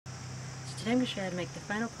Today I'm going to show you how to make the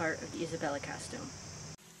final part of the Isabela costume.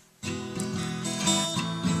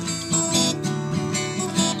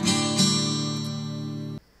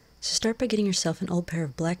 So start by getting yourself an old pair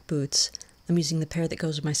of black boots. I'm using the pair that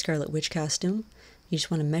goes with my Scarlet Witch costume. You just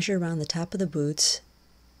want to measure around the top of the boots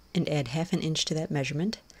and add 1/2 inch to that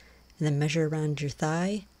measurement, and then measure around your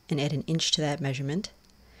thigh and add 1 inch to that measurement.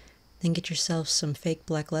 Then get yourself some fake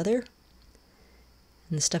black leather,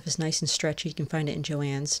 and the stuff is nice and stretchy. You can find it in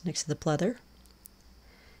JoAnn's next to the pleather.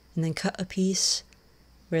 And then cut a piece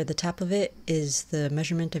where the top of it is the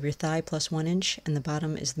measurement of your thigh plus 1 inch, and the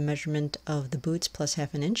bottom is the measurement of the boots plus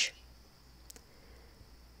 1/2 inch.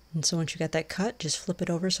 And so once you got that cut, just flip it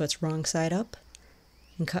over so it's wrong side up,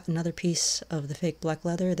 and cut another piece of the fake black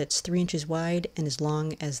leather that's 3 inches wide and as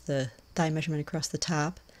long as the thigh measurement across the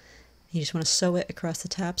top. You just want to sew it across the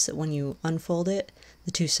top so that when you unfold it,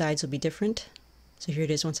 the two sides will be different. So here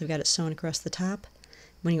it is once I've got it sewn across the top.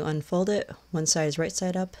 When you unfold it, one side is right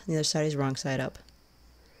side up, and the other side is wrong side up.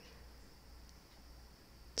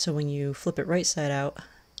 So when you flip it right side out,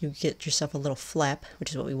 you get yourself a little flap,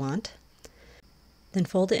 which is what we want. Then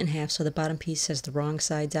fold it in half so the bottom piece has the wrong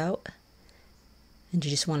sides out. And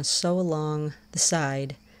you just want to sew along the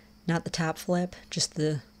side, not the top flap, just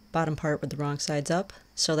the bottom part with the wrong sides up.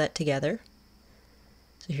 Sew that together.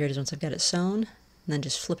 So here it is once I've got it sewn, and then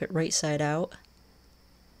just flip it right side out.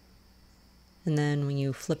 And then when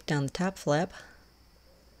you flip down the top flap,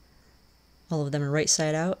 all of them are right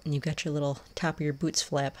side out, and you've got your little top of your boots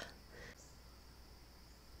flap.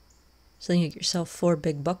 So then you get yourself 4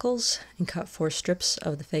 big buckles and cut 4 strips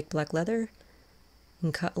of the fake black leather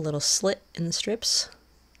and cut a little slit in the strips,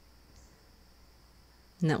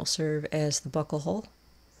 and that will serve as the buckle hole.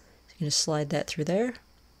 So you can just slide that through there,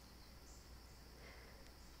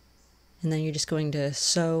 and then you're just going to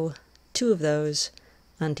sew 2 of those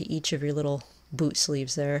onto each of your little boot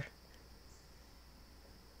sleeves there.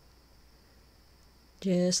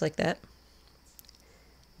 Just like that.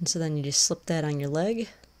 And so then you just slip that on your leg,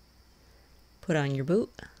 put on your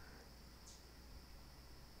boot,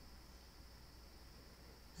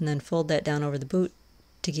 and then fold that down over the boot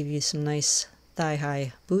to give you some nice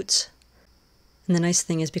thigh-high boots. And the nice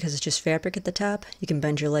thing is, because it's just fabric at the top, you can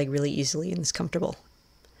bend your leg really easily and it's comfortable.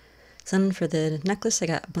 So then for the necklace, I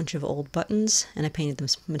got a bunch of old buttons and I painted them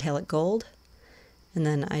metallic gold. And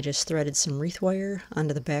then I just threaded some wreath wire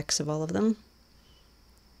onto the backs of all of them.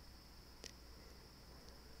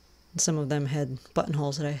 And some of them had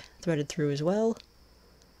buttonholes that I threaded through as well.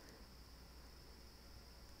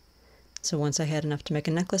 So once I had enough to make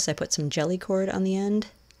a necklace, I put some jelly cord on the end.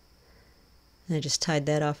 And I just tied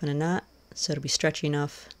that off in a knot so it'll be stretchy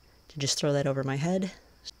enough to just throw that over my head.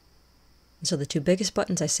 And so the 2 biggest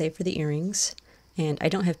buttons I saved for the earrings, and I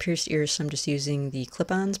don't have pierced ears, so I'm just using the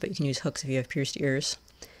clip-ons, but you can use hooks if you have pierced ears.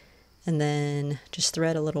 And then just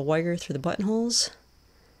thread a little wire through the buttonholes,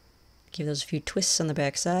 give those a few twists on the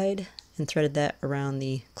back side, and threaded that around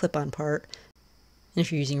the clip-on part. And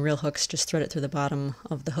if you're using real hooks, just thread it through the bottom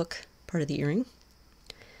of the hook part of the earring.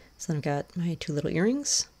 So then I've got my 2 little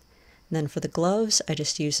earrings. And then for the gloves, I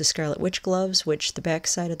just used the Scarlet Witch gloves, which the back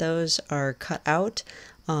side of those are cut out.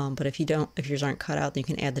 But if yours aren't cut out, then you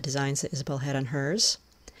can add the designs that Isabel had on hers.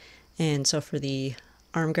 And so for the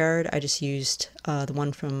arm guard, I just used the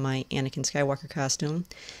one from my Anakin Skywalker costume.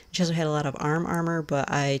 She also had a lot of arm armor, but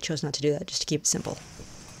I chose not to do that, just to keep it simple.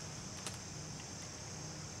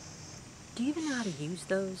 Do you even know how to use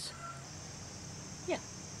those? Yeah.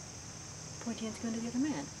 Pointy hand's going to the other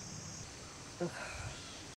man. Ugh.